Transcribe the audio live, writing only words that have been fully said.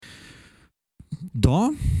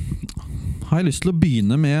Da har jeg lyst til å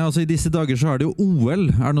begynne med, altså i disse dager så er det jo OL.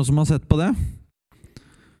 Er det noen som har sett på det?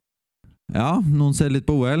 Ja, noen ser litt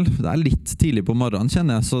på OL. Det er litt tidlig på morgenen,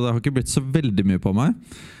 kjenner jeg, så det har ikke blitt så veldig mye på meg.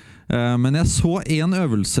 Men jeg så en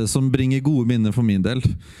øvelse som bringer gode minner for min del.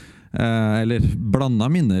 Eller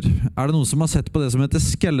blandet minner. Er det noen som har sett på det som heter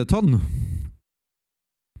skeleton?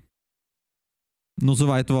 Noen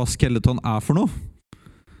som vet hva skeleton er for noe?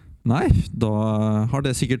 Nei, da har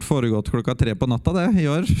det sikkert foregått 3:00 på natta det i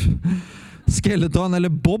år. Skeleton,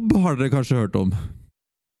 eller bob, har dere kanskje hørt om?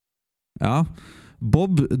 Ja,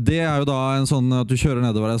 bob, det er jo da en sånn at du kjører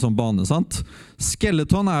nedover en sånn bane, sant?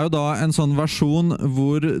 Skeleton er jo da en sånn versjon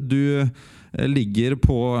hvor du ligger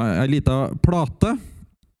på en liten plate,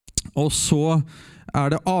 og så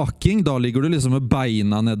er det aking, da ligger du liksom med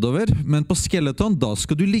beina nedover, men på skeleton, da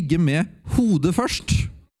skal du ligge med hodet først.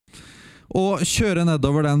 Og kjøre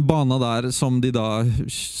nedover den banen der som de da...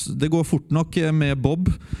 Det går fort nok med bob.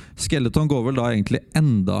 Skeleton går vel da egentlig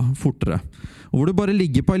enda fortere. Og hvor du bare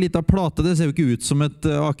ligger på en liten plate, det ser jo ikke ut som et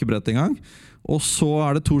akebrett engang. Og så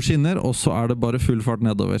er det 2 skinner, og så er det bare full fart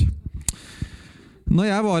nedover. Når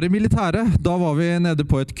jeg var i militæret, da var vi nede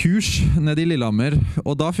på et kurs nede i Lillehammer,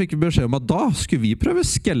 og da fikk vi beskjed om at da skulle vi prøve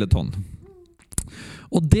skeleton.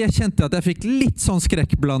 Og det kjente jeg at jeg fikk litt sånn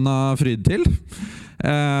skrekkblandet fryd til.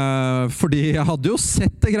 Fordi jeg hadde jo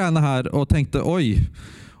sett det greiene her og tenkte, oi,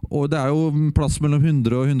 og det er jo plass mellom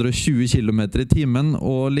 100 og 120 kilometer i timen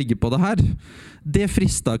å ligge på det her. Det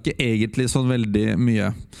fristet ikke egentlig sånn veldig mye.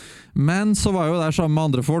 Men så var jeg jo der sammen med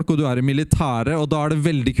andre folk, og du er i militæret, og da er det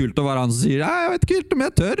veldig kult å være han som sier, jeg vet ikke helt om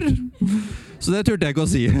jeg tør. Så det turte jeg ikke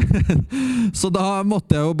å si. Så da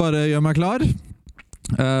måtte jeg jo bare gjøre meg klar.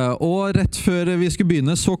 Og rett før vi skulle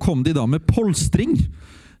begynne, så kom de da med polstring.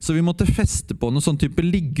 Så vi måtte feste på noe sånn type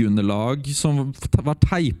liggeunderlag som var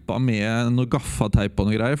teipet med noe gaffateip og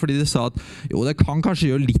noe greier, fordi de sa at jo, det kan kanskje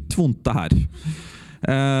gjøre litt vondt det her.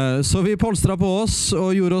 Så vi polstret på oss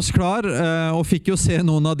og gjorde oss klar, og fikk jo se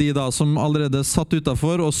noen av de da som allerede satt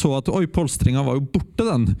utenfor og så at oi, polstringen var jo borte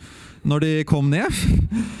den, når de kom ned.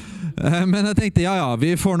 Men jeg tenkte, ja,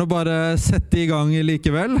 vi får nå bare sette i gang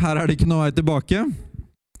likevel, her er det ikke noe vei tilbake.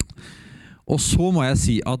 Og så må jeg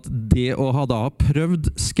si at det å ha da prøvd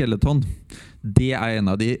skeleton, det er en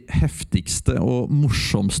av de heftigste og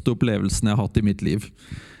morsomste opplevelsene jeg har hatt i mitt liv.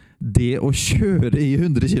 Det å kjøre i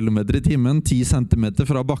 100 km i timen, 10 cm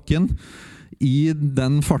fra bakken, i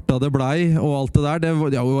den farta det blei og alt det der,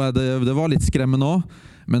 det var litt skremmende også,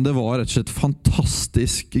 men det var rett og slett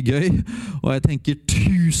fantastisk gøy. Og jeg tenker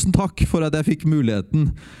 1000 takk for at jeg fikk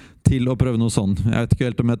muligheten til å prøve noe sånn. Jeg vet ikke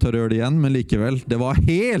helt om jeg tør å gjøre det igjen, men likevel, det var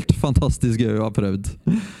helt fantastisk gøy å ha prøvd.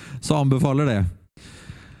 Så anbefaler det.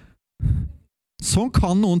 Sånn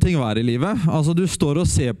kan noen ting være i livet. Altså du står og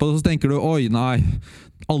ser på det, og så tenker du, oi nei,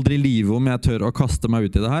 aldri i livet om jeg tør å kaste meg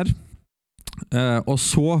ut i det her. Og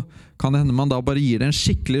så kan det hende man da bare gir det en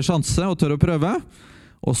skikkelig sjanse og tør å prøve.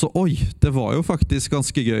 Og så, oi, det var jo faktisk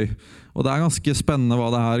ganske gøy. Og det er ganske spennende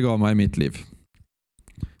hva det her ga meg i mitt liv.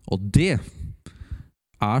 Og det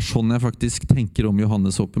er sånn jeg faktisk tenker om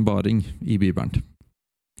Johannes Åpenbaring i Bibelen.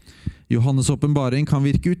 Johannes Åpenbaring kan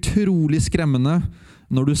virke utrolig skremmende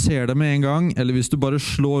når du ser det med en gang, eller hvis du bare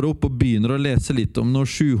slår opp og begynner å lese litt om noen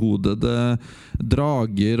 7-hodede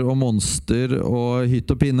drager og monster og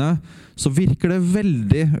hytt og pinne, så virker det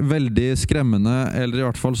veldig, veldig skremmende, eller i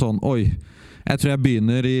hvert fall sånn, oi, jeg tror jeg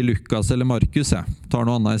begynner i Lukas eller Markus, jeg tar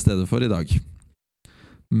noe annet i stedet for i dag.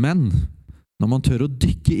 Men når man tør å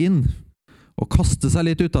dykke inn, og kaste seg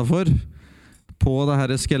litt utenfor på det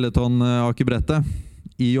her skeleton-akebrettet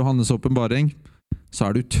i Johannes Åpenbaring, så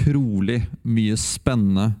er det utrolig mye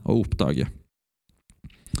spennende å oppdage.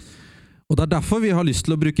 Og det er derfor vi har lyst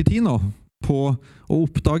til å bruke tid nå på å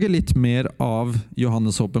oppdage litt mer av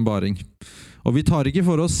Johannes Åpenbaring. Og vi tar ikke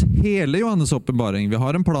for oss hele Johannes Åpenbaring. Vi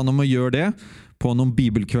har en plan om å gjøre det på noen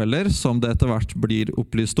bibelkvelder som det etter hvert blir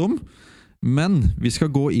opplyst om. Men vi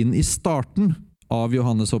skal gå inn i starten av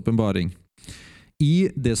Johannes Åpenbaring,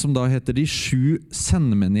 i det som da heter de 7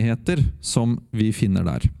 sendemenigheter som vi finner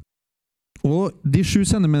der. Og de 7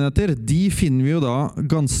 sendemenigheter, de finner vi jo da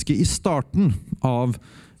ganske i starten av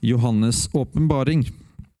Johannes Åpenbaring.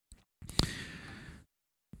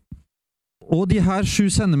 Og de her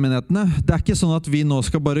 7 sendemenighetene, det er ikke sånn at vi nå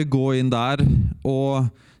skal bare gå inn der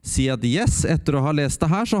og si at yes, etter å ha lest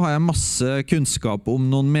det her, så har jeg masse kunnskap om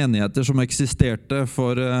noen menigheter som eksisterte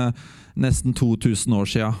for nesten 2000 år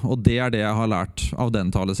siden, og det er det jeg har lært av den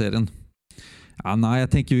taleserien. Ja, nei, jeg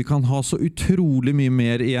tenker vi kan ha så utrolig mye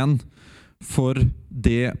mer igjen for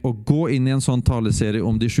det å gå inn i en sånn taleserie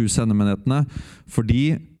om de 7 sendemenighetene,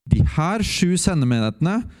 fordi de her 7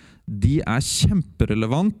 sendemenighetene, de er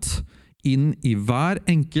kjemperelevant inn i hver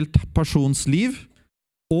enkelt persons liv,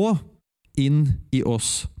 og inn i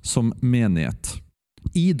oss som menighet.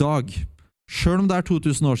 I dag, selv om det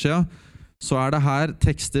 2000 år siden, så det her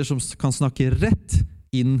tekster som kan snakke rett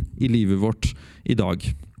inn i livet vårt i dag.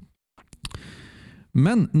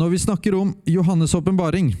 Men når vi snakker om Johannes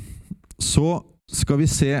Åpenbaring, så skal vi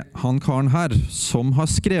se han karen her som har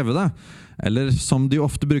skrevet det, eller som de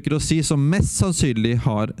ofte bruker å si, som mest sannsynlig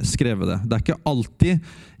har skrevet det. Det ikke alltid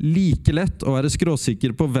like lett å være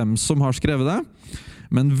skråsikker på hvem som har skrevet det,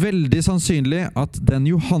 men veldig sannsynlig at den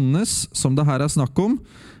Johannes som det her snakk om,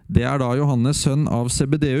 det da Johannes, sønn av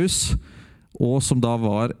Zebedeus, og som da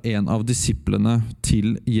var en av disiplene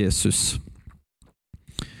til Jesus.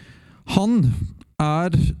 Han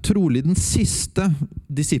trolig den siste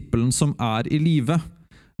disippelen som i live,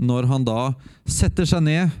 når han da setter seg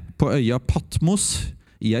ned på øya Patmos,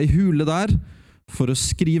 i ei hule der, for å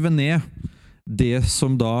skrive ned det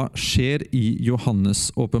som da skjer i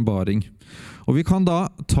Johannes Åpenbaring. Og vi kan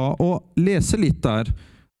da ta og lese litt der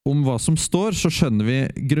om hva som står, så skjønner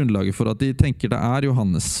vi grunnlaget for at de tenker det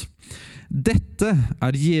Johannes. Dette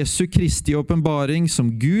Jesu Kristi åpenbaring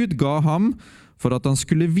som Gud ga ham, for at han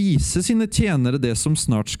skulle vise sine tjenere det som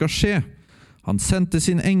snart skal skje. Han sendte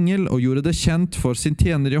sin engel og gjorde det kjent for sin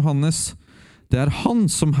tjener Johannes. Det han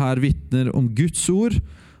som her vittner om Guds ord,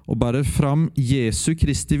 og bærer fram Jesu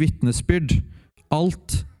Kristi vittnesbyrd,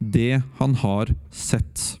 alt det han har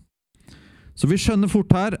sett. Så vi skjønner fort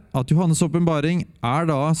her at Johannes Åpenbaring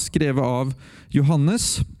da skrevet av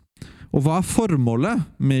Johannes. Og hva formålet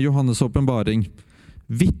med Johannes Åpenbaring?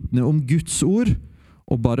 Vittne om Guds ord,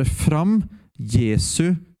 og bare fram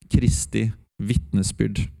Jesu Kristi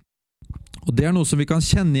vittnesbyrd. Og det noe som vi kan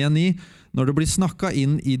kjenne igjen i når det blir snakket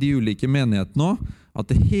inn i de ulike menighetene nå,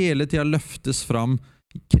 at det hele tiden løftes fram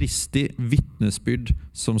Kristi vittnesbyrd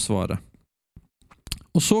som svaret.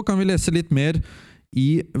 Og så kan vi lese litt mer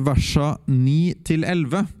i versa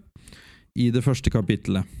 9-11 i det første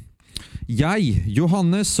kapittelet. Jeg,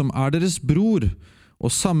 Johannes, som deres bror,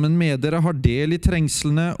 og sammen med dere har del i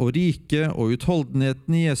trengslene og rike og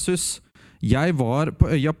utholdenheten i Jesus, jeg var på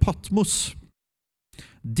øya Patmos.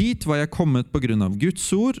 Dit var jeg kommet på grunn av Guds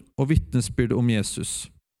ord og vittnesbyrd om Jesus.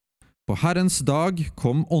 På Herrens dag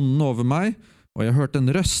kom ånden over meg, og jeg hørte en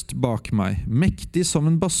røst bak meg, mektig som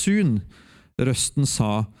en basun. Røsten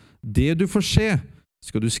sa, det du får se,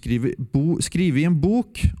 skal du skrive i en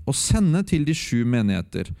bok og sende til de 7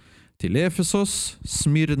 menigheter, til Efesos,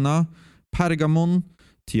 Smyrna, Pergamon,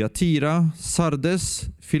 Thyatira, Sardes,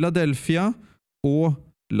 Philadelphia og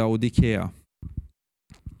Laodikea.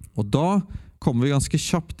 Og da kommer vi ganske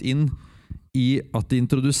kjapt inn i at det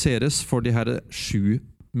introduseres for de her 7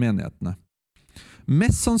 menighetene.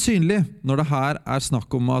 Mest sannsynlig, når det her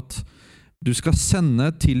snakk om at du skal sende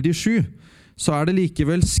til de 7, så det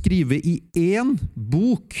likevel skrive i en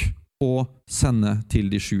bok og sende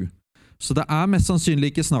til de 7. Så det mest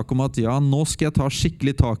sannsynlig ikke snakk om at ja, nå skal jeg ta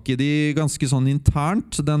skikkelig tak i de ganske sånn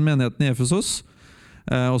internt, den menigheten i Efesos,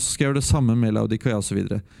 og så skal jeg gjøre det samme med Laodikea og så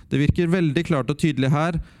videre. Det virker veldig klart og tydelig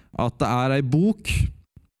her at det en bok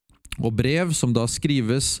og brev som da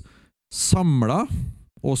skrives samlet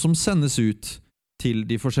og som sendes ut til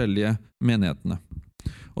de forskjellige menighetene.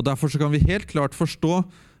 Og derfor så kan vi helt klart forstå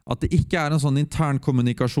at det ikke en sånn intern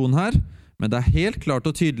kommunikasjon her, men det helt klart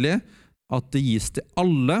og tydelig at det gis til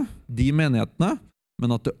alle de menighetene,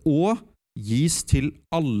 men at det også gis til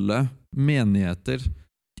alle menigheter,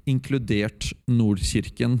 inkludert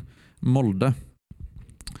Nordkirken Molde.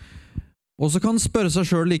 Og så kan man spørre seg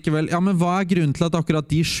selv likevel, ja, men hva grunnen til at akkurat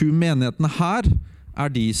de 7 menighetene her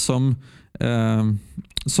de som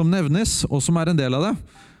nevnes, og som en del av det?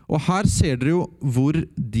 Og her ser dere jo hvor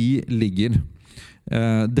de ligger.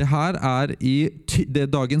 Det her i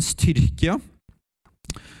dagens Tyrkia,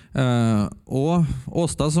 og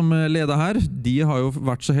Åstad som leder her, de har jo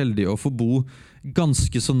vært så heldige å få bo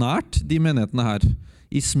ganske så nært de menighetene her.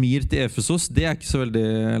 I Smir til Efesos, det ikke så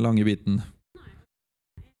veldig lange biten.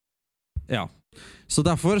 Ja, så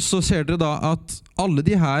derfor så ser dere da at alle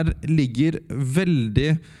de her ligger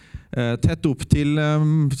veldig tett opp til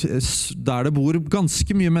der det bor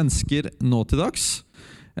ganske mye mennesker nå til dags,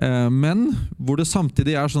 men hvor det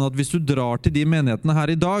samtidig sånn at hvis du drar til de menighetene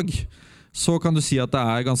her i dag, så kan du si at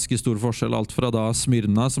det ganske stor forskjell, alt fra da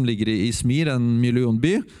Smyrna som ligger i Smir, en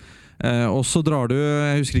millionby, og så drar du,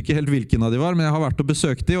 jeg husker ikke helt hvilken av de var, men jeg har vært og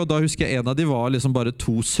besøkt de, og da husker jeg en av de var liksom bare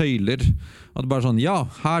 2 søyler. Og det bare sånn, ja,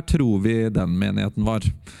 her tror vi den menigheten var.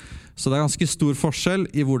 Så det ganske stor forskjell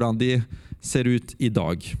i hvordan de ser ut i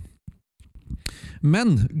dag.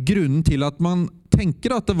 Men grunnen til at man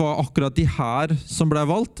tenker at det var akkurat de her som ble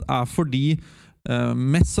valgt, fordi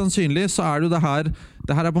Mest sannsynlig så det jo det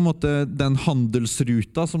her på en måte den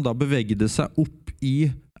handelsruta som da bevegde seg opp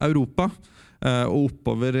i Europa, og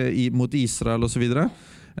oppover mot Israel og så videre.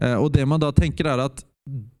 Og det man da tenker at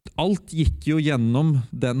alt gikk jo gjennom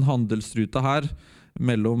den handelsruta her,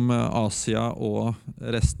 mellom Asia og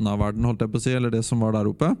resten av verden, holdt jeg på å si, eller det som var der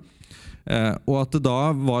oppe. Og at det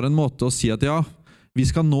da var en måte å si at ja, vi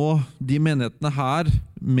skal nå de menighetene her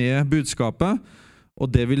med budskapet, og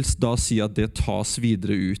det vil da si at det tas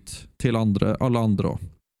videre ut til alle andre også.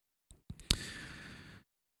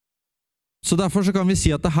 Så derfor så kan vi si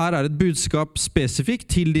at det her et budskap spesifikt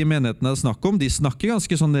til de menighetene det snakk om. De snakker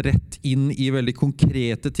ganske sånn rett inn i veldig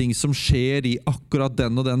konkrete ting som skjer i akkurat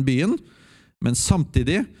den og den byen, men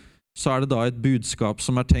samtidig så det da et budskap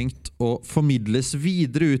som tenkt å formidles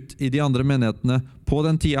videre ut i de andre menighetene på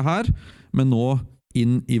den tida her, men nå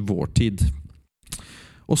inn i vår tid.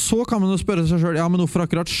 Og så kan man jo spørre seg selv, ja, men hvorfor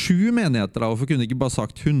akkurat 7 menigheter da? Hvorfor kunne ikke bare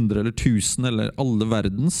sagt 100 eller 1000 eller alle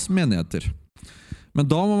verdens menigheter? Men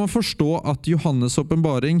da må man forstå at Johannes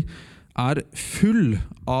Åpenbaring full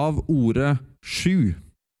av ordet 7,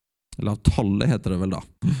 eller av tallet heter det vel da.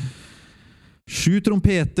 7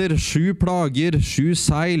 trompeter, 7 plager, 7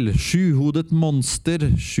 seil, 7-hodet monster,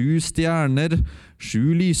 7 stjerner,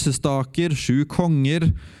 7 lysestaker, 7 konger,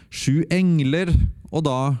 7 engler, og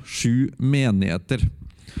da 7 menigheter.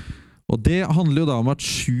 Og det handler jo da om at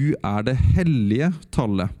 7 det hellige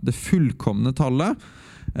tallet, det fullkomne tallet,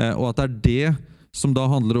 og at det som da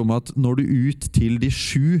handler om at når du ut til de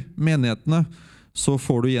 7 menighetene, så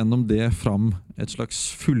får du gjennom det fram et slags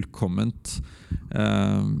fullkomment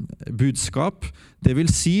budskap. Det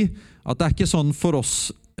vil si at det ikke sånn for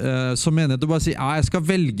oss som menighet å bare si jeg skal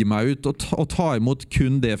velge meg ut og ta imot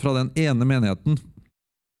kun det fra den ene menigheten.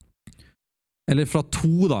 Eller fra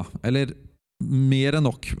 2 da, eller mer enn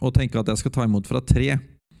nok å tenke at jeg skal ta imot fra 3.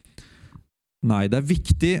 Nei, det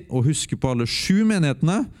viktig å huske på alle 7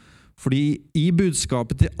 menighetene, fordi i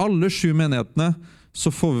budskapet til alle 7 menighetene så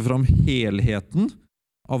får vi fram helheten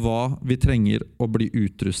av hva vi trenger å bli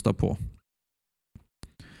utrustet på.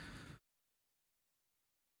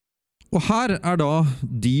 Og her da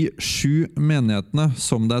de 7 menighetene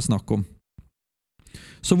som det snakk om.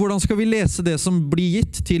 Så hvordan skal vi lese det som blir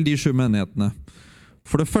gitt til de 7 menighetene?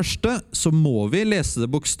 For det første så må vi lese det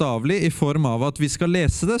bokstavelig i form av at vi skal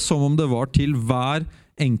lese det som om det var til hver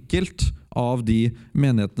enkelt av de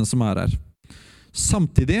menighetene som her.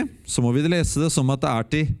 Samtidig så må vi lese det som at det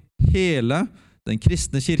til hele den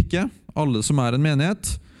kristne kirke, alle som en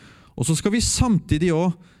menighet. Og så skal vi samtidig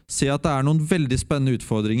også se at det noen veldig spennende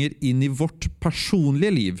utfordringer inn i vårt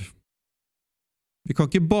personlige liv. Vi kan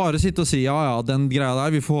ikke bare sitte og si, ja, den greia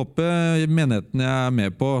der, vi får håpe menigheten jeg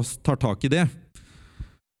med på tar tak i det.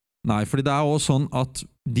 Nei, fordi det også sånn at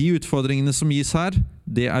de utfordringene som gis her,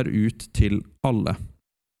 det ut til alle.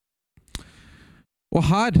 Og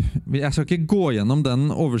her, jeg skal ikke gå gjennom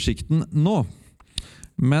den oversikten nå,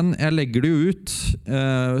 men jeg legger det jo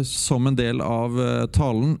ut som en del av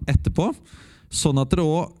talen etterpå, sånn at dere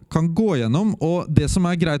også kan gå gjennom, og det som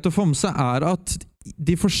greit å få med seg at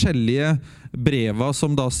de forskjellige breva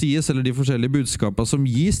som da sies, eller de forskjellige budskapene som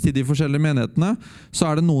gis til de forskjellige menighetene,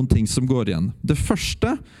 så det noen ting som går igjen. Det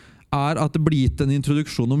første at det blir gitt en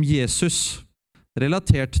introduksjon om Jesus,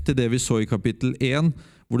 relatert til det vi så i kapittel 1,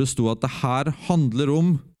 hvor det stod at det her handler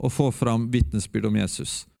om å få fram vittnesbyrd om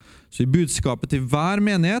Jesus. Så i budskapet til hver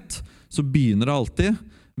menighet så begynner det alltid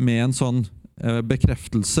med en sånn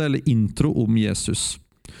bekreftelse eller intro om Jesus.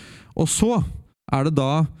 Og så det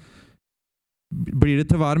da, blir det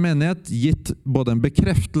til hver menighet gitt både en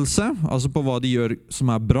bekreftelse, altså på hva de gjør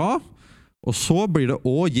som bra, og så blir det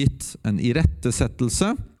også gitt en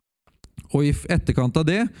irettesettelse, og i etterkant av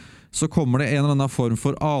det så kommer det en eller annen form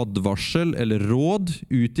for advarsel eller råd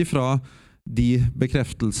ut ifra de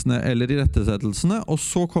bekreftelsene eller irettesettelsene, og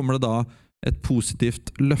så kommer det da et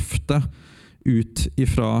positivt løfte ut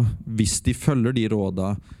ifra hvis de følger de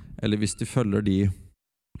råda, eller hvis de følger de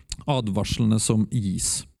advarslene som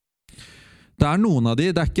gis. Det noen av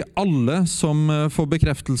de, det ikke alle som får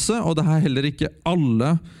bekreftelse, og det heller ikke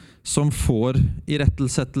alle som får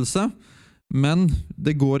irettesettelse, men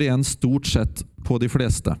det går igjen stort sett på de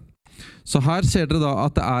fleste. Så her ser dere da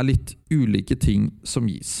at det litt ulike ting som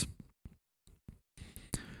gis.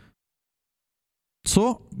 Så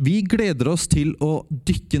vi gleder oss til å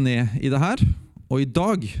dykke ned i det her, og i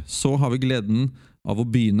dag så har vi gleden av å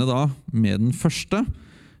begynne da med den første,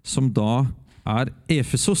 som da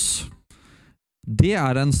Efesos. Det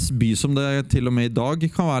en by som det til og med i dag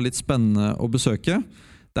kan være litt spennende å besøke.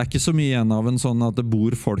 Det ikke så mye igjen av en sånn at det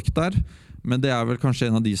bor folk der, men det vel kanskje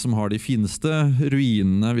en av de som har de fineste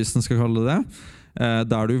ruinene, hvis en skal kalle det.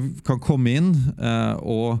 der du kan komme inn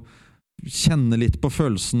og kjenne litt på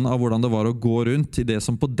følelsen av hvordan det var å gå rundt i det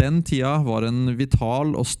som på den tida var en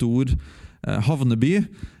vital og stor havneby,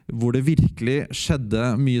 hvor det virkelig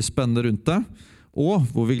skjedde mye spennende rundt det, og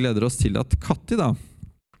hvor vi gleder oss til at Katti da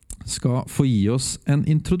skal få gi oss en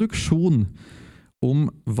introduksjon om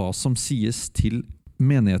hva som sies til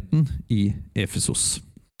menigheten i Efesos.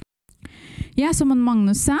 Ja, som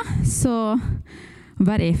Magnus sa, så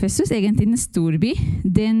var Efesos egentlig en storby.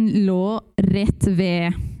 Den lå rett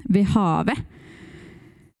ved havet.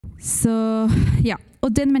 Så ja,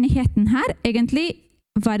 og den menigheten her egentlig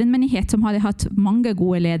var en menighet som hadde hatt mange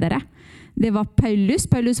gode ledere. Det var Paulus.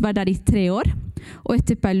 Paulus var der i 3 år. Og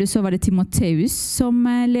etter Paulus så var det Timoteus som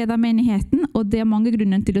ledet menigheten. Og det er mange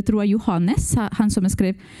grunner til å tro at Johannes, han som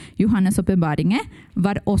skrev Johannes Åpenbaring,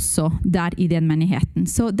 var også der i den menigheten.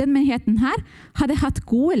 Så den menigheten her hadde hatt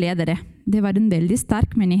gode ledere. Det var en veldig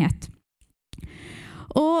sterk menighet.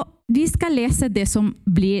 Og vi skal lese det som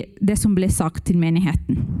ble sagt til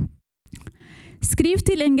menigheten. Skriv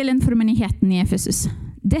til engelen for menigheten i Efesos.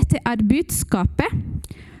 Dette er budskapet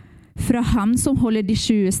fra ham som holder de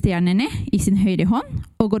 7 stjernene i sin høyre hånd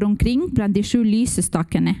og går omkring blant de 7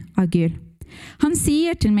 lysestakene av gull. Han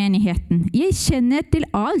sier til menigheten, jeg kjenner til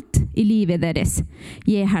alt i livet deres.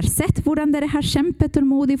 Jeg har sett hvordan dere har kjempet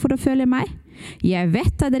tålmodig for å følge meg. Jeg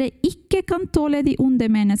vet at dere ikke kan tåle de onde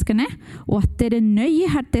menneskene, og at dere nøye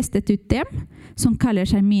har testet ut dem, som kaller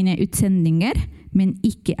seg mine utsendinger, men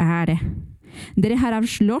ikke er det. Dere har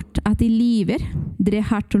avslørt at de lyver. Dere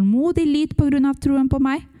har tålmodig lidd på grunn av troen på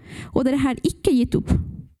meg, og dere har ikke gitt opp.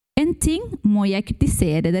 En ting må jeg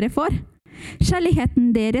kritisere dere for.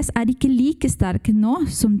 Kjærligheten deres er ikke like sterk nå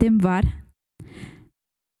som den var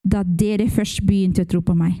da dere først begynte å tro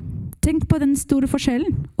på meg. Tenk på den store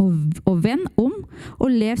forskjellen, og vend om og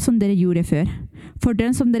lev som dere gjorde før. For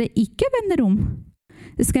den som dere ikke vender om,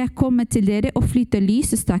 skal jeg komme til dere og flytte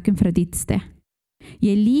lysestaken fra ditt sted.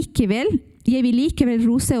 Jeg vil likevel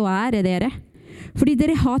rose og ære dere, fordi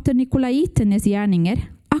dere hater nikolaitenes gjerninger,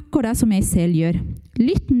 akkurat som jeg selv gjør.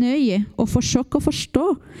 Lytt nøye og forsøk å forstå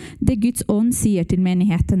det Guds ånd sier til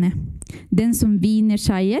menighetene. Den som vinner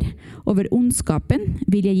seier over ondskapen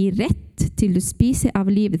vil jeg gi rett til å spise av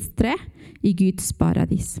livets tre i Guds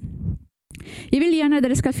paradis. Jeg vil gjerne at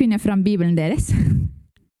dere skal finne fram Bibelen deres.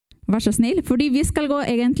 Vær så snill, fordi vi skal gå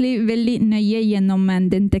egentlig veldig nøye gjennom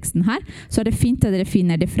den teksten her, så er det fint at dere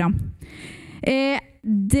finner det fram.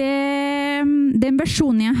 Den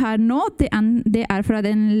versjonen jeg har nå, det er fra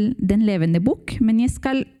den levende bok, men jeg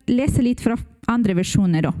skal lese litt fra andre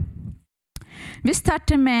versjoner da. Vi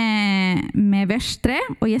starter med vers 3,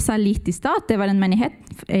 og jeg sa litt i stad, det var en menighet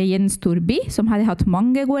i en stor by som hadde hatt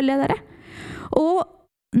mange gode ledere. Og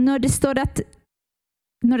når det står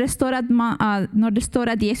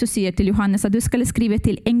at Jesus sier til Johannes at du skal skrive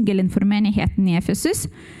til engelen for menigheten i Efesos,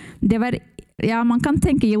 det var, ja, man kan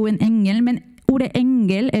tenke jo en engel, men ordet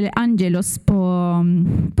engel eller angelos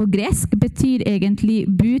på gresk betyr egentlig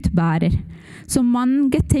budbærer. Så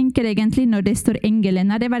mange tenker egentlig når det står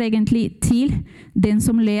engelen, det var egentlig til den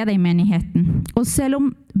som leder i menigheten. Og selv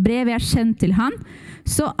om brevet er kjent til han,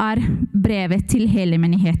 så er brevet til hele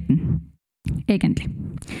menigheten, egentlig.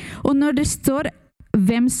 Og når det står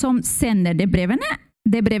hvem som sender det brevet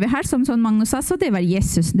her, som Magnus sa, så det var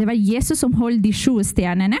Jesus. Det var Jesus som holdt de 7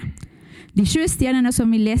 stjernene. De 7 stjernene som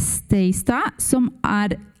vi leste i stad, som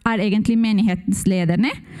er egentlig menighetens lederne,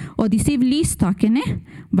 og de 7 lystakene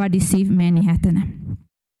var de 7 menighetene.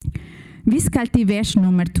 Vi skal til vers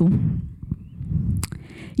nummer 2.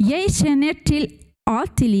 Jeg kjenner til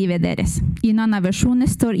alt i livet deres. I en annen versjon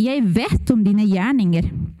står, jeg vet om dine gjerninger.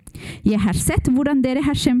 Jeg har sett hvordan dere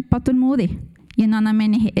har kjempet tålmodig. I en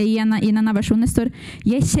annen versjon står,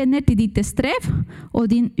 jeg kjenner til ditt strev og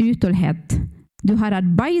din utholdenhet. Du har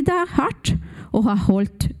arbeidet hardt og har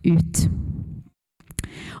holdt ut.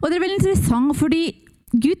 Og det er veldig interessant, fordi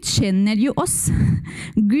Gud kjenner jo oss.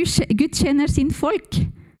 Gud kjenner sin folk.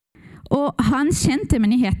 Og han kjente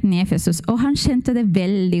menigheten i Efesos, og han kjente det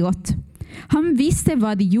veldig godt. Han visste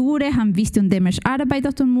hva de gjorde, han visste om deres arbeid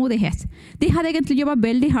og tålmodighet. De hadde egentlig jobbet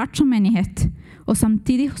veldig hardt som menighet, og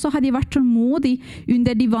samtidig så hadde de vært tålmodige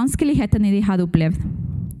under de vanskelighetene de hadde opplevd.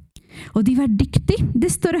 Og de var dyktige. Det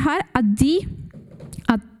står her at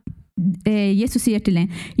Jesus sier til dem,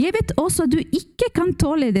 jeg vet også at du ikke kan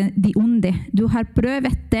tåle de onde. Du har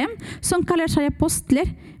prøvet dem som kaller seg apostler,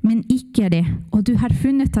 men ikke det. Og du har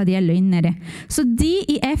funnet at de er løgnere. Så de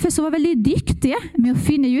i Efesos var veldig dyktige med å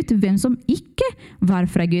finne ut hvem som ikke var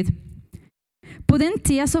fra Gud. På den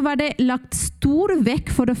tiden så var det lagt stor vekt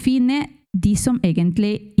for å finne de som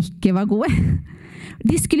egentlig ikke var gode.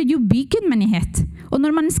 De skulle jo bygge en menighet. Og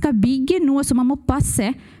når man skal bygge noe, så man må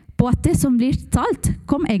passe på at det som blir talt,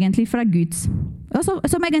 kom egentlig fra Guds. Altså,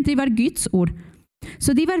 som egentlig var Guds ord.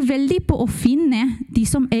 Så de var veldig på å finne de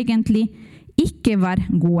som egentlig ikke var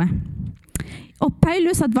gode. Og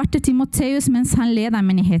Paulus advarte Timoteus mens han ledet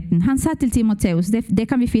menigheten. Han sa til Timoteus, det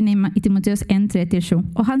kan vi finne i Timoteus 1:3-7.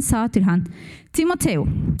 Og han sa til han, Timoteo,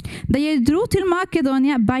 da jeg dro til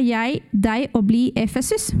Makedonia, ba jeg deg å bli i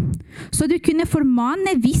Efesos, så du kunne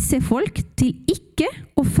formane visse folk til ikke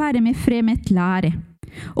å fare med fremmed lære,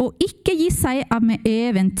 og ikke gi seg av med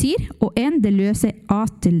eventyr og endeløse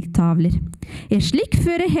ateltavler. Slik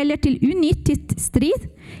fører heller til unyttig strid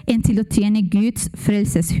enn til å tjene Guds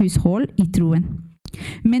frelseshushold i troen.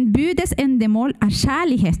 Men budets endemål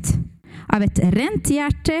kjærlighet, av et rent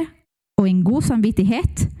hjerte og en god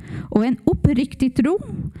samvittighet og en oppriktig tro,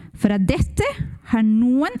 for at dette har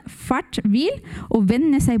noen fart vil og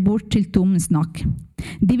vende seg bort til tom snakk.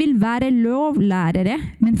 De vil være lovlærere,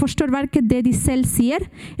 men forstår hverken det de selv sier,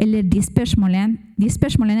 eller de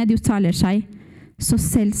spørsmålene de uttaler seg så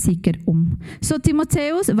selvsikker om. Så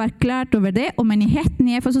Timoteus var klar over det, og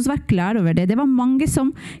menigheten i Efesos var klar over det. Det var mange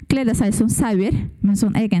som kledde seg som sauer, men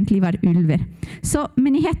som egentlig var ulver. Så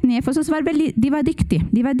menigheten i Efesos var dyktige.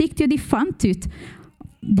 De var dyktige, og de fant ut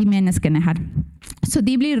de menneskene her. Så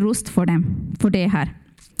de blir rost for dem, for det her.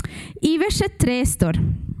 I verset 3 står,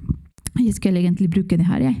 jeg skal egentlig bruke det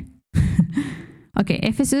her, jeg. Ok,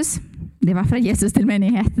 Efesos, det var fra Jesus til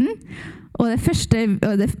menigheten. Og det første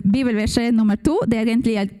bibelverset nummer 2, det er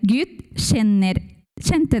egentlig at Gud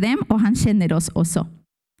kjente dem, og han kjenner oss også.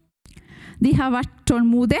 De har vært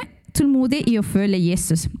tålmodige i å følge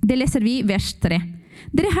Jesus. Det leser vi i vers 3.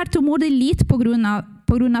 Dere har tålmodig litt på grunn av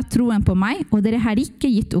troen på meg, og dere har ikke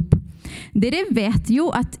gitt opp. Dere vet jo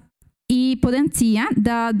at på den tiden,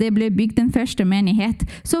 da det ble bygd den første menighet,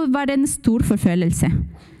 så var det en stor forfølgelse.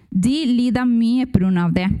 De lider mye på grunn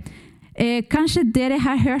av det. Kanskje dere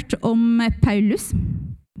har hørt om Paulus,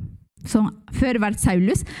 som før var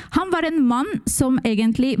Saulus. Han var en mann som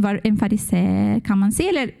egentlig var en fariser, kan man si,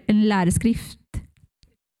 eller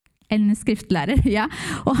en skriftlærer, ja.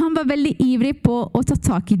 Og han var veldig ivrig på å ta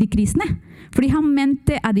tak i de kristne, fordi han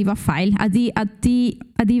mente at de var feil, at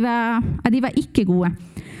de var ikke gode.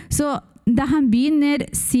 Så da han begynner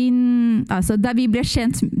da vi ble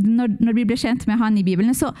kjent, når vi ble kjent med han i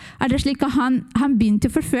Bibelen, så det slik at han begynte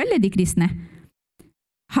å forfølge de kristne.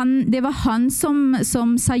 Det var han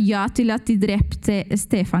som sa ja til at de drepte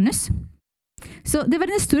Stefanus. Så det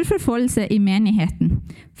var en stor forfølgelse i menigheten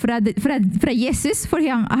fra Jesus, for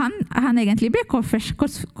han egentlig ble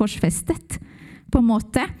korsfestet på en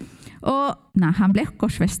måte. Han ble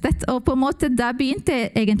korsfestet, og på en måte da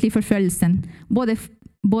begynte egentlig forfølgelsen,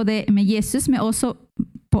 både med Jesus, men også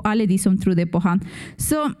på alle de som trodde på han.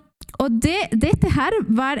 Og dette her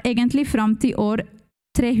var egentlig frem til år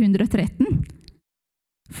 313.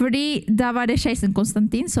 Fordi da var det keiseren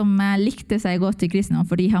Konstantin som likte seg godt til kristendom,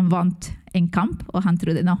 fordi han vant en kamp, og han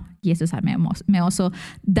trodde, Jesus er med oss.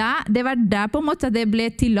 Det var der på en måte det ble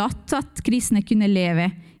tillatt at kristne kunne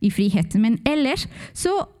leve i frihet. Men ellers,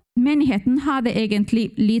 så menigheten hadde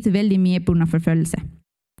egentlig litt veldig mye på grunn av forfølgelse.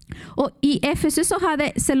 Og i Efesos så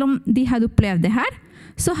selv om de hadde opplevd det her,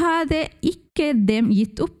 så hadde ikke dem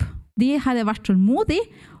gitt opp. De hadde vært tålmodige,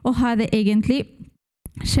 og hadde egentlig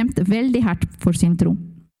kjempet veldig hardt for sin tro.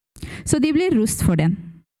 Så de blir rost for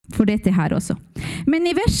dette her også. Men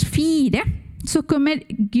i vers 4 så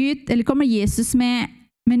kommer Jesus med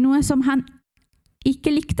noe som han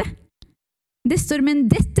ikke likte. Det står, men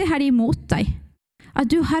dette har imot deg,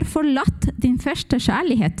 at du har forlatt din første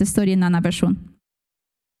kjærlighet, det står i en annen versjon.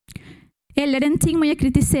 Eller en ting må jeg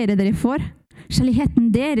kritisere dere for.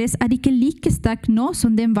 Kjærligheten deres er ikke like sterk nå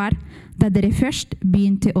som den var da dere først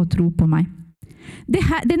begynte å tro på meg.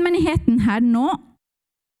 Den menigheten her nå,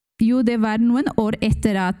 det var noen år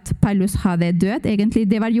etter at Paulus hadde død. Egentlig,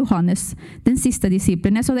 det var Johannes, den siste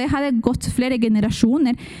disiplene. Så det hadde gått flere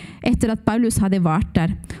generasjoner etter at Paulus hadde vært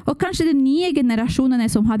der. Og kanskje de nye generasjonene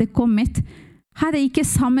som hadde kommet, hadde ikke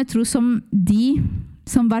samme tro som de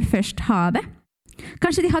som var først hadde.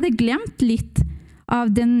 Kanskje de hadde glemt litt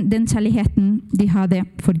av den kjærligheten de hadde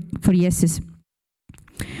for Jesus.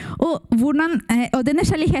 Og denne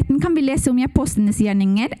kjærligheten kan vi lese om i Apostlenes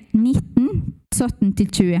gjerninger 19,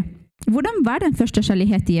 17-20. Hvordan var den første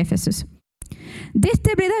kjærlighet i Efesos?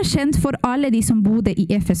 Dette ble da kjent for alle de som bodde i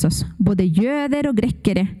Efesos, både jøder og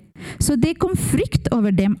grekere. Så det kom frykt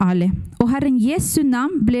over dem alle, og Herren Jesu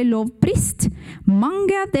navn ble lovprist.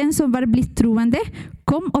 Mange av dem som var blitt troende,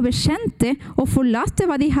 kom og bekjente og forlatte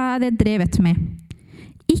hva de hadde drevet med.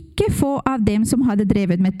 Ikke få av dem som hadde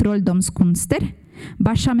drevet med trolldomskunster,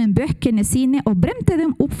 bar sammen bøkene sine og bremte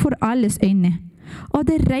dem opp for alles øyne. Og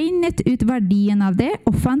det regnet ut verdien av det,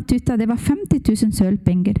 og fant ut at det var 50 000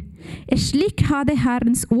 sølvpenger. Slik hadde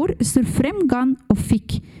Herrens ord stor fremgang og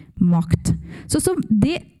fikk makt. Så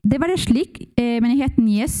det var det slik menigheten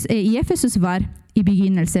i Efesos var i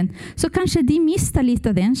begynnelsen. Så kanskje de mistet litt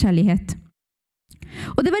av den kjærlighet.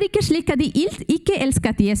 Og det var ikke slik at de ikke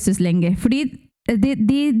elsket Jesus lenger, fordi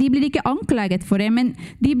de blir ikke anklaget for det, men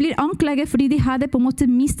de blir anklaget fordi de hadde på en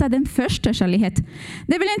måte mistet den første kjærlighet.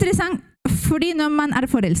 Det er veldig interessant, fordi når man er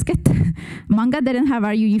forelsket, mange av dere her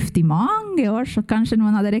var jo gift i mange år, så kanskje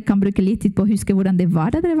noen av dere kan bruke litt tid på å huske hvordan det var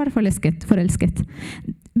da dere var forelsket.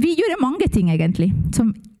 Vi gjør mange ting egentlig,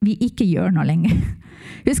 som vi ikke gjør nå lenger.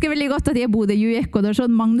 Jeg husker veldig godt at jeg bodde i Ecuador, så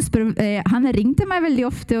Magnus han ringte meg veldig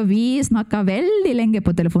ofte, og vi snakket veldig lenge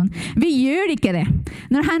på telefon. Vi gjør ikke det.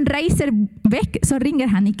 Når han reiser vekk, så ringer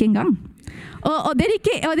han ikke engang. Og det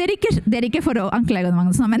er ikke for å anklage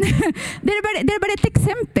Magnus, men det er bare et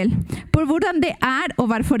eksempel på hvordan det er å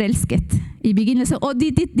være forelsket i begynnelsen, og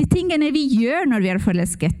de tingene vi gjør når vi er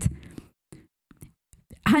forelsket.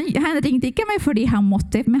 Han ringte ikke meg fordi han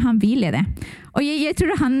måtte, men han ville det. Og jeg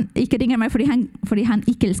tror han ikke ringer meg fordi han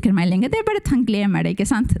ikke elsker meg lenger. Det er bare at han glemmer det, ikke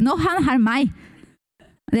sant? Nå han har meg.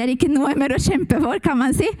 Det er ikke noe mer å kjempe for, kan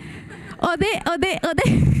man si. Og det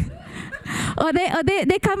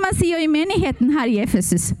kan man si jo i menigheten her i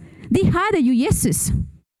Efesos. De hadde jo Jesus.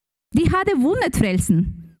 De hadde vunnet frelsen.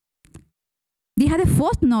 De hadde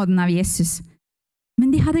fått nåden av Jesus. Men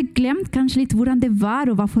de hadde glemt kanskje litt hvordan det var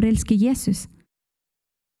å være forelsket i Jesus.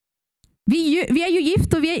 Vi er jo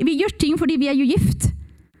gift, og vi gjør ting fordi vi er jo gift.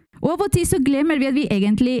 Og av og til så glemmer vi at vi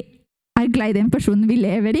egentlig er glad i den personen vi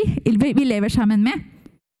lever sammen med.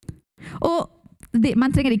 Og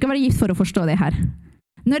man trenger ikke være gift for å forstå det her.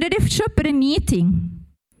 Når dere kjøper en ny ting,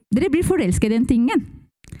 dere blir forelsket i den tingen.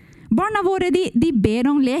 Barna våre, de ber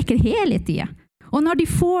om leker hele tiden. Og når de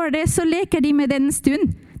får det, så leker de med den en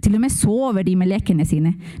stund. Til og med sover de med lekene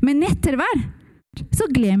sine. Men etter hver, så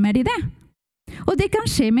glemmer de det. Og det kan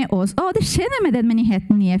skje med oss. Og det skjedde med den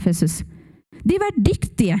menigheten i Efesos. De var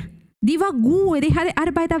dyktige. De var gode. De hadde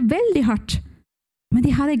arbeidet veldig hardt. Men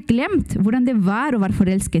de hadde glemt hvordan det var å være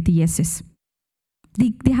forelsket i Jesus.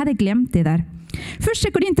 De hadde glemt det der. Første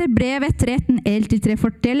Korinterbrevet 13:1-3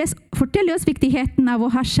 forteller oss viktigheten av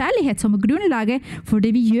å ha kjærlighet som grunnlaget for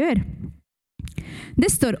det vi gjør. Det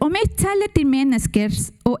står, om jeg teller til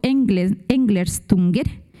menneskers og englers tunger,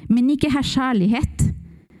 men ikke har kjærlighet,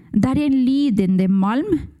 der er en lydende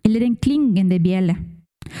malm eller en klingende bjelle.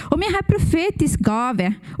 Om jeg har profetisk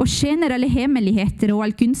gave og kjenner alle hemmeligheter og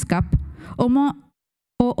all kunnskap, og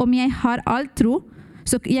om jeg har all tro,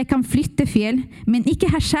 så jeg kan flytte fjell, men ikke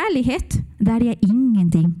har kjærlighet, der er jeg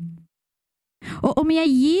ingenting. Og om jeg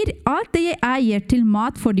gir alt det jeg eier til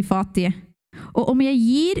mat for de fattige, og om jeg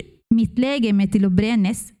gir mitt legeme til å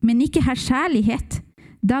brennes, men ikke har kjærlighet,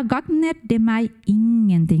 da gagner det meg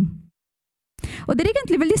ingenting. Og det er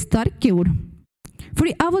egentlig veldig sterke ord.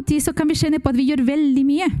 Fordi av og til så kan vi kjenne på at vi gjør veldig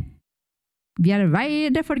mye. Vi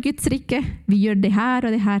arbeider for Guds rike. Vi gjør det her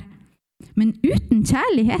og det her. Men uten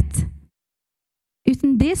kjærlighet,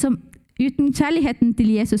 uten kjærligheten til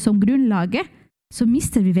Jesus som grunnlaget, så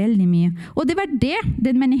mister vi veldig mye. Og det var det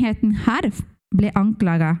den menigheten her ble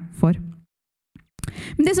anklaget for.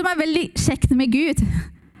 Men det som er veldig kjekt med Gud,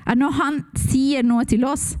 er når han sier noe til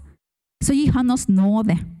oss, så gir han oss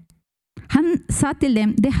nåde. Han sa til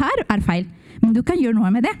dem, det her er feil, men du kan gjøre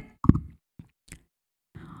noe med det.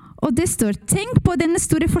 Og det står, tenk på denne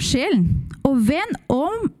store forskjellen, og vend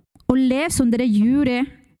om og lev som dere gjorde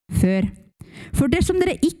før. For dersom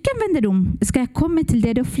dere ikke vender om, skal jeg komme til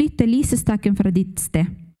dere og flytte lysestaken fra ditt sted.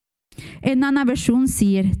 En annen versjon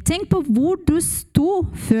sier, tenk på hvor du sto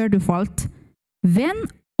før du falt. Vend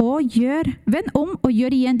om og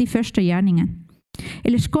gjør igjen de første gjerningen.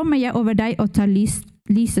 Ellers kommer jeg over deg og tar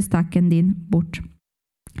lysestaken din bort.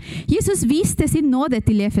 Jesus viste sin nåde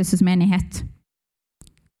til Efesos menighet.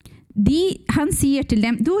 Han sier til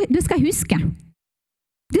dem, du skal huske.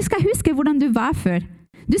 Du skal huske hvordan du var før.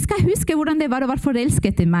 Du skal huske hvordan det var å være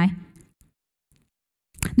forelsket i meg.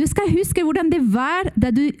 Du skal huske hvordan det var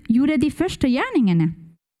da du gjorde de første gjerningene.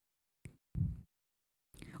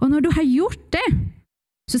 Og når du har gjort det,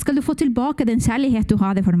 så skal du få tilbake den kjærlighet du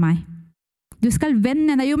hadde for meg. Du skal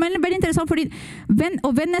vende deg om. Det er veldig interessant, fordi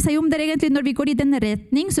å vende seg om, det er egentlig når vi går i denne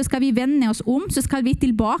retning, så skal vi vende oss om, så skal vi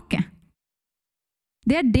tilbake.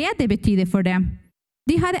 Det er det betyr for dem.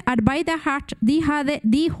 De hadde arbeidet hardt, de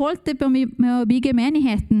holdt på med å bygge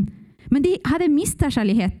menigheten, men de hadde mistet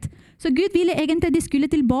kjærlighet. Så Gud ville egentlig at de skulle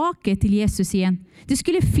tilbake til Jesus igjen. De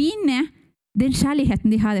skulle finne den kjærligheten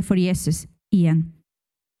de hadde for Jesus igjen.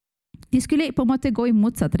 De skulle på en måte gå i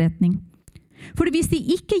motsatt retning. For hvis de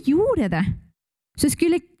ikke gjorde det, så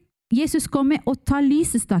skulle Jesus komme og ta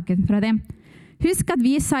lysestaken fra dem. Husk at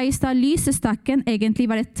vi sa i stad, lysestaken egentlig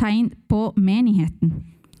var et tegn på menigheten.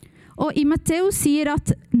 Og i Matteus sier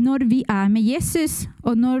at når vi er med Jesus,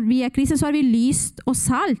 og når vi er kristne, så har vi lyst og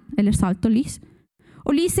salt, eller salt og lys.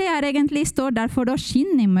 Og lyset er egentlig står der for å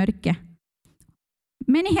skinne i mørket.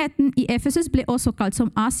 Menigheten i Efesos ble også kalt som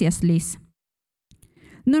Asias lys.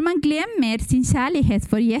 Når man glemmer sin kjærlighet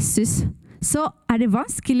for Jesus, så er det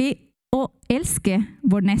vanskelig å elske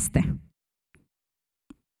vår neste.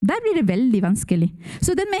 Der blir det veldig vanskelig.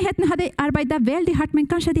 Så den menigheten hadde arbeidet veldig hardt, men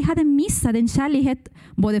kanskje de hadde mistet den kjærlighet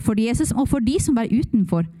både for Jesus og for de som var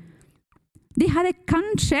utenfor. De hadde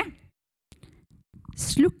kanskje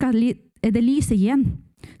slukket det lyset igjen.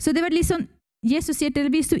 Så det var liksom, Jesus sier til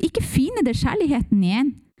dem, hvis du ikke finner det kjærligheten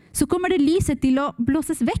igjen, så kommer det lyset til å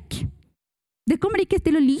blåses vekk. Det kommer ikke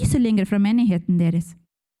til å lyse lenger fra menigheten deres.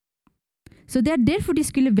 Så det er derfor de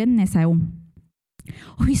skulle vende seg om.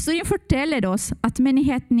 Og historien forteller oss at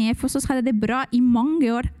menigheten i Efesos hadde det bra i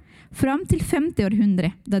mange år, fram til 50.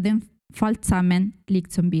 århundre, da den falt sammen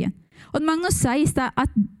likt som byen. Og Magnus sa i sted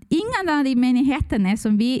at ingen av de menighetene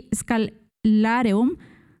som vi skal lære om,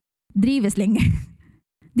 drives lenger.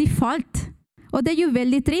 De falt. Og det er jo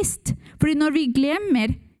veldig trist, fordi når vi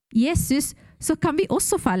glemmer Jesus, så kan vi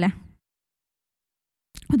også falle.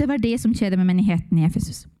 Og det var det som skjedde med menigheten i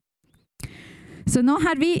Efesos. Så nå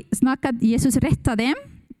har vi snakket Jesus rett av dem.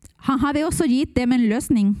 Han hadde også gitt dem en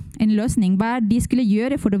løsning hva de skulle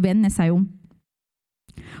gjøre for å vende seg om.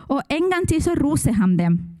 Og en gang til så roser han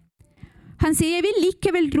dem. Han sier, jeg vil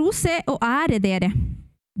likevel rose og ære dere.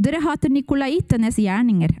 Dere hater nikolaitenes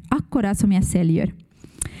gjerninger, akkurat som jeg selv gjør.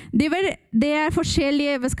 Det er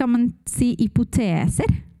forskjellige, hva skal man si, hypoteser.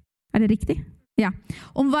 Er det riktig? Ja.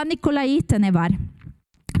 Om hva nikolaitene var.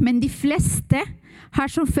 Men de fleste har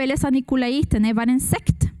som felles av nikolaitene var en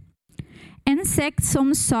sekt. En sekt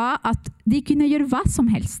som sa at de kunne gjøre hva som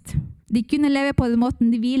helst. De kunne leve på den måten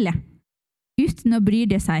de ville, uten å bry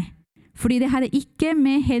seg. Fordi det hadde ikke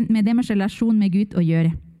med deres relasjon med Gud å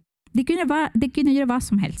gjøre. De kunne gjøre hva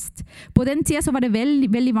som helst. På den tiden så var det veldig,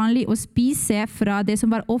 veldig vanlig å spise fra det som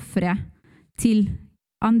var offre til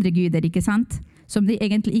andre guder, ikke sant? Som de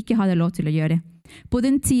egentlig ikke hadde lov til å gjøre. På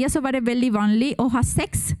den tiden så var det veldig vanlig å ha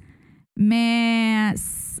sex med,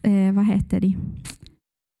 hva heter de?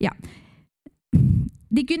 Ja.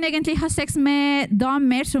 De kunne egentlig ha sex med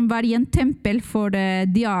damer som var i en tempel for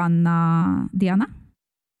Diana?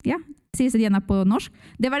 Ja, sies Diana på norsk.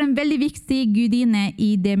 Det var en veldig viktig gudinne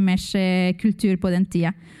i deres kultur på den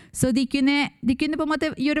tiden. Så de kunne på en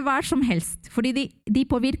måte gjøre hva som helst, fordi de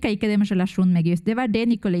påvirket ikke deres relasjon med Gud. Det var det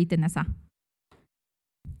nikolaitene sa.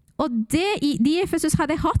 Og de i Efesos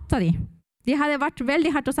hadde hatt av de. De hadde vært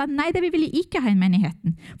veldig hardt og sagt, nei, det vil vi ikke ha i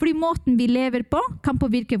menigheten. Fordi måten vi lever på kan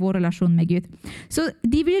påvirke vår relasjon med Gud. Så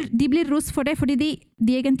de blir rost for det, fordi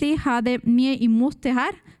de egentlig hadde mye imot det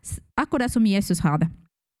her, akkurat som Jesus hadde.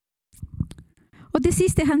 Og det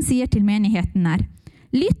siste han sier til menigheten er,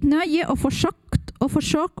 lytt nøye og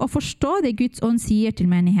forsøk å forstå det Guds ånd sier til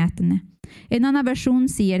menighetene. En annen versjon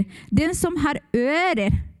sier, den som har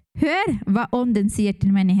ører, hør hva ånden sier til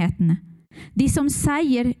menighetene. De som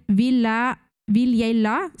sier, vil jeg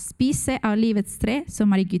la spise av livets tre,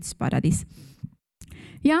 som er i Guds paradis.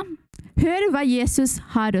 Ja, hør hva Jesus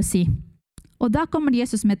har å si. Og da kommer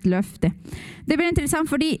Jesus med et løfte. Det blir interessant,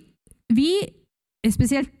 fordi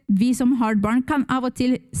spesielt vi som har barn, kan av og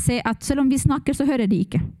til se at selv om vi snakker, så hører de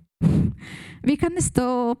ikke. Vi kan stå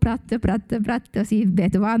og prate og si,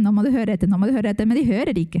 vet du hva, nå må du høre etter, men de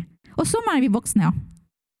hører ikke. Og sånn er vi voksne, ja.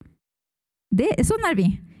 Sånn er vi.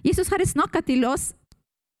 Jesus har snakket til oss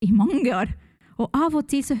i mange år, og av og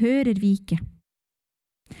til så hører vi ikke.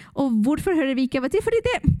 Og hvorfor hører vi ikke av og til? Fordi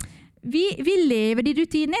vi lever i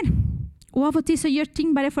rutiner, og av og til så gjør ting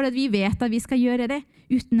bare for at vi vet at vi skal gjøre det,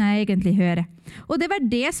 uten å egentlig høre. Og det var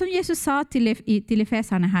det som Jesus sa til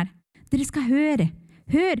efeserne her. Dere skal høre.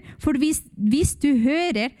 Hør, for hvis du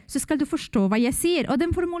hører, så skal du forstå hva jeg sier. Og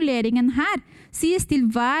den formuleringen her sies til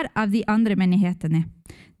hver av de andre menighetene.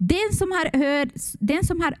 Den som har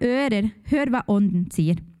ører, hør hva ånden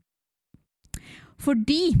sier.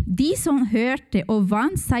 Fordi de som hørte og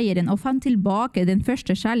vant seieren og fant tilbake den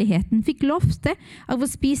første kjærligheten, fikk løfte av å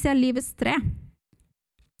spise av livets tre.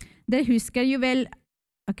 Dere husker jo vel,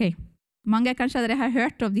 mange kanskje dere har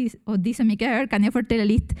hørt, og de som ikke har hørt, kan jeg fortelle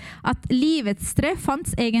litt, at livets tre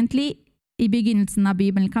fantes egentlig i begynnelsen av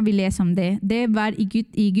Bibelen, kan vi lese om det. Det var i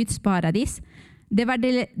Guds paradis. Det var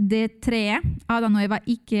det treet Adam og Eva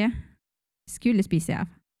ikke skulle spise av.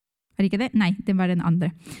 Var det ikke det? Nei, det var den andre.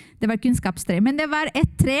 Det var kunnskapstre. Men det var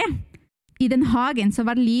et tre i den hagen så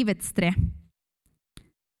var livets tre.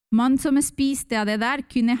 Man som spiste av det der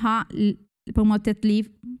kunne ha på en måte et liv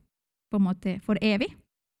på en måte for evig.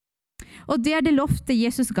 Og det det løftet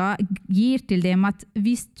Jesus gir til dem, at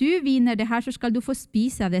hvis du vinner det her, så skal du få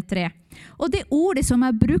spise av det tre. Og det ordet som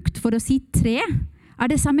brukt for å si tre,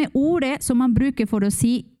 det samme ordet som man bruker for å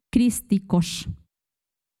si Kristi kors.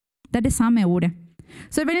 Det det samme ordet.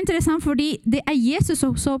 Så det veldig interessant, fordi det Jesus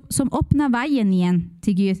som åpner veien igjen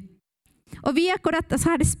til Gud. Og vi akkurat så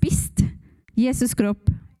har det spist Jesus kropp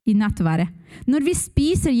i nattværet. Når vi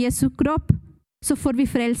spiser Jesu kropp, så får vi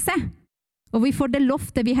frelse. Og vi får det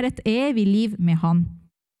løftet, vi har et evig liv med han.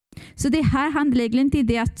 Så det her handler egentlig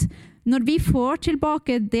det at når vi får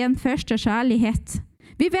tilbake den første kjærlighet,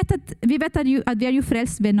 vi vet at vi er jo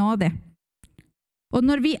frelst ved nåde. Og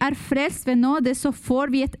når vi er frelst ved nåde, så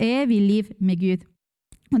får vi et evig liv med Gud.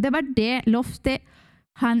 Og det var det løftet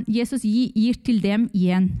Jesus gir til dem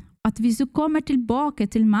igjen. At hvis du kommer tilbake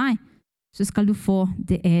til meg, så skal du få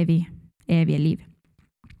det evige liv.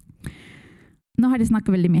 Nå har jeg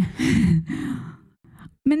snakket veldig mye.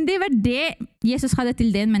 Men det var det Jesus hadde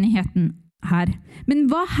til den menigheten her. Men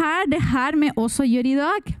hva har det her med oss å gjøre i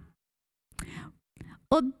dag?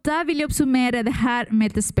 Og da vil jeg oppsummere det her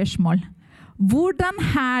med et spørsmål. Hvordan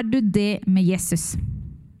har du det med Jesus?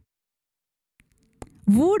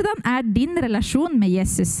 Hvordan din relasjon med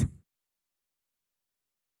Jesus?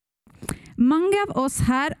 Mange av oss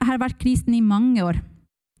her har vært kristne i mange år.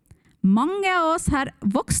 Mange av oss har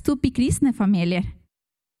vokst opp i kristne familier.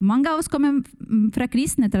 Mange av oss kommer fra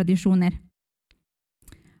kristne tradisjoner.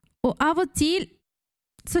 Og av og til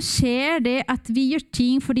så skjer det at vi gjør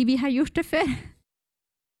ting fordi vi har gjort det før,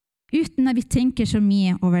 uten at vi tenker så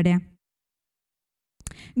mye over det.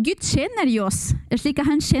 Gud kjenner jo oss, slik at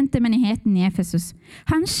han kjente menigheten i Efesos.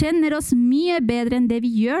 Han kjenner oss mye bedre enn det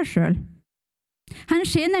vi gjør selv. Han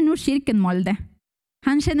kjenner nå kirken Molde.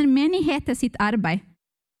 Han kjenner menigheten sitt arbeid.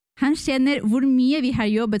 Han kjenner hvor mye vi har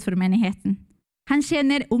jobbet for menigheten. Han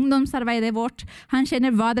kjenner ungdomsarbeidet vårt. Han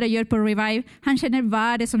kjenner hva dere gjør på Revive. Han kjenner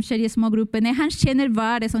hva det som skjer i smågruppene. Han kjenner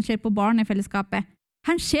hva det som skjer på barnefellesskapet.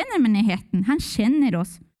 Han kjenner menigheten. Han kjenner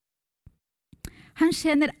oss. Han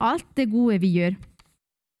kjenner alt det gode vi gjør.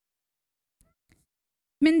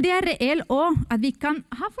 Men det reelt også at vi kan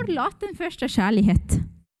ha forlatt den første kjærlighet.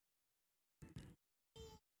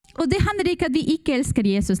 Og det handler ikke at vi ikke elsker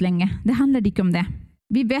Jesus lenge. Det handler ikke om det.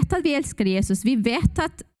 Vi vet at vi elsker Jesus. Vi vet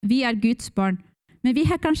at vi er Guds barn. Men vi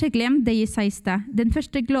har kanskje glemt det i seg sted. Den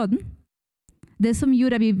første gløden. Det som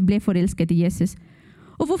gjorde at vi ble forelsket i Jesus.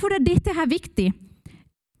 Og hvorfor dette her viktig?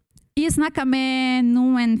 Jeg snakket med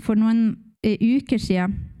noen for noen uker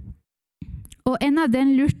siden. Og en av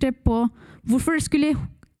dem lurte på hvorfor skulle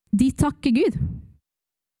de takke Gud?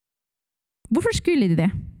 Hvorfor skulle de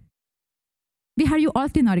det? Vi har jo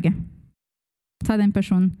alt i Norge, sa den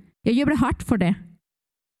personen. Jeg jobber hardt for det.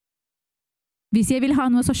 Hvis jeg vil ha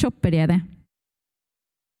noe, så shopper jeg det.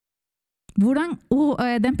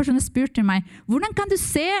 Den personen spurte meg, hvordan kan du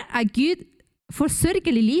se at Gud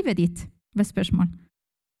forsørger i livet ditt? Var spørsmål.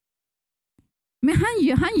 Men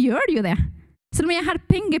han gjør jo det. Selv om jeg har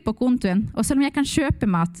penger på kontoen, og selv om jeg kan kjøpe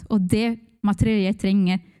mat, og det materialet jeg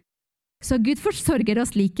trenger, så Gud forsørger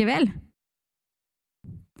oss likevel.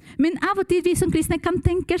 Men av og til vi som kristne kan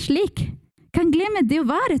tenke slik, kan glemme det å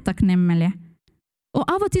være takknemlige. Og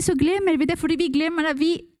av og til så glemmer vi det, fordi vi glemmer at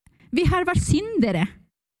vi har vært syndere.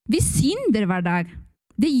 Vi synder hver dag.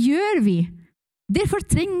 Det gjør vi. Derfor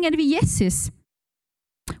trenger vi Jesus.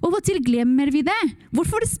 Og av og til glemmer vi det.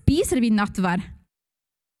 Hvorfor spiser vi nattverd?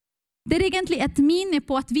 Det er egentlig et minne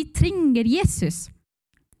på at vi trenger Jesus.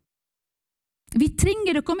 Vi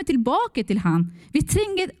trenger å komme tilbake til han. Vi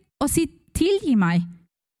trenger å si tilgi meg.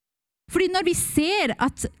 Fordi når vi ser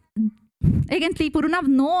at egentlig på grunn av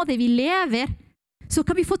nåde vi lever, så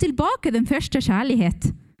kan vi få tilbake den første kjærlighet.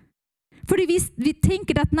 Fordi vi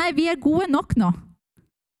tenker at nei, vi er gode nok nå.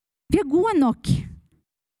 Vi er gode nok.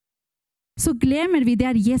 Så glemmer vi det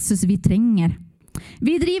er Jesus vi trenger.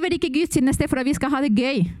 Vi driver ikke gudstjeneste for at vi skal ha det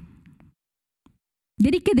gøy.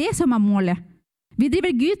 Det er ikke det som er målet. Vi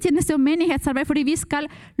driver gudstjeneste og menighetsarbeid fordi vi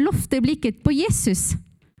skal løfte blikket på Jesus.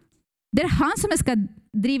 Det er han som skal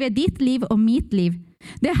drive ditt liv og mitt liv.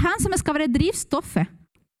 Det er han som skal være drivstoffet.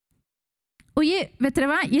 Og vet dere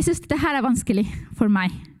hva? Jeg synes dette her er vanskelig for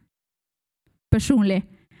meg. Personlig.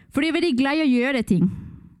 For jeg er veldig glad i å gjøre ting.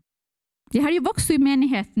 Jeg har jo vokst i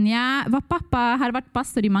menigheten. Pappa har vært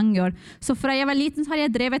pastor i mange år. Så fra jeg var liten så har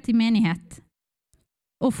jeg drevet i menighet.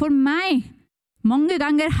 Og for meg, mange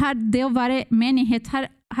ganger har det å være menighet,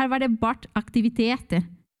 har vært bare aktiviteter.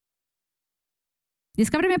 De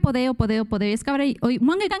skal være med på det og på det og på det. Og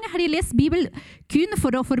mange ganger har jeg lest Bibelen kun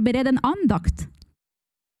for å forberede en andakt.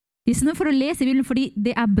 I stedet for å lese Bibelen fordi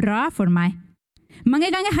det er bra for meg. Mange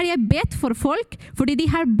ganger har jeg bedt for folk fordi de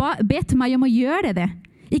har bedt meg om å gjøre det.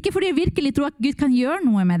 Ikke fordi jeg virkelig tror at Gud kan gjøre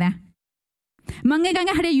noe med det. Mange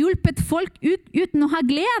ganger har jeg hjulpet folk uten å ha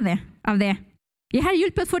glede av det. Jeg har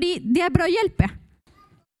hjulpet fordi det er bra å hjelpe.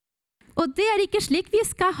 Og det er ikke slik vi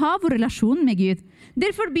skal ha vår relasjon med Gud.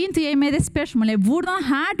 Derfor begynte jeg med det spørsmålet, hvordan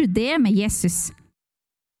har du det med Jesus?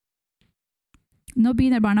 Nå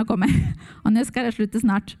begynner barna å komme, og nå skal jeg slutte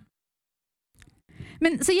snart.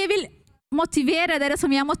 Men så jeg vil motivere dere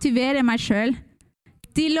som jeg motiverer meg selv,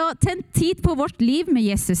 til å ta tid på vårt liv med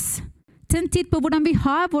Jesus. Ta tid på hvordan vi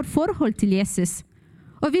har vårt forhold til Jesus.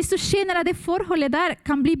 Og hvis du kjenner at det forholdet der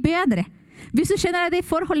kan bli bedre, hvis du kjenner at det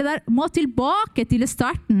forholdet der må tilbake til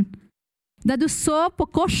starten, da du så på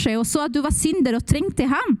korset og så at du var synder og trengte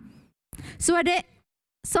ham, så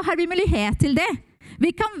har vi mulighet til det. Vi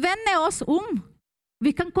kan vende oss om.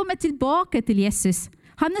 Vi kan komme tilbake til Jesus.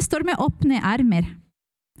 Han står med åpne armer.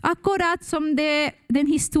 Akkurat som den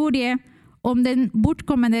historie om den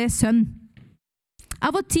bortkommende sønn.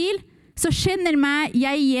 Av og til så kjenner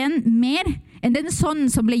jeg igjen mer enn den sønnen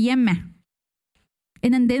som ble hjemme,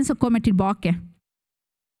 enn den som kommer tilbake.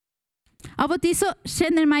 Av og til så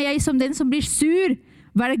kjenner jeg som den som blir sur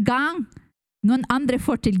hver gang noen andre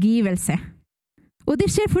får tilgivelse. Og det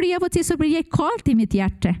skjer fordi av og til så blir jeg kaldt i mitt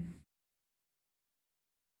hjerte.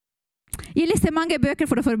 Jeg leste mange bøker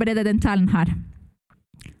for å forberede den talen her.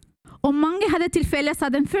 Og mange hadde tilfelle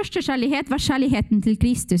at den første kjærlighet var kjærligheten til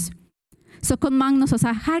Kristus. Så kom Magnus og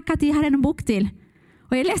sa, her Kati, her er en bok til.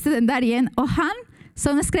 Og jeg leste den der igjen, og han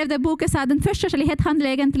som skrev den boken sa, den første kjærlighet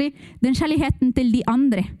handler egentlig den kjærligheten til de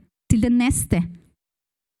andre, til den neste.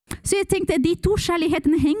 Så jeg tenkte, de to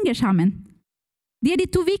kjærlighetene henger sammen. De er de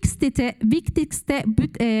to viktigste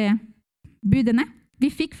budene vi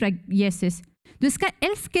fikk fra Jesus. Du skal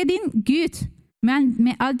elske din Gud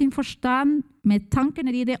med all din forstand, med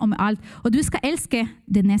tankene dine og med alt. Og du skal elske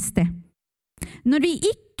det neste. Når vi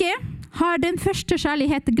ikke har den første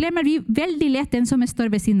kjærligheten, glemmer vi veldig lett den som står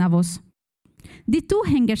ved siden av oss. De to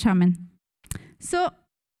henger sammen. Så,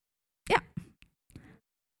 ja.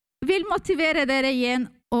 Vil motivere dere igjen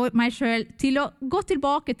og meg selv til å gå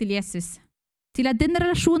tilbake til Jesus. Til at den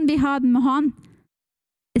relasjonen vi har med han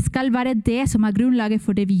skal være det som er grunnlaget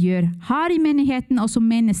for det vi gjør. Her i menigheten og som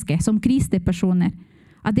menneske, som kristne personer.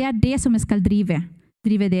 At det er det som skal drive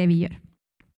det vi gjør.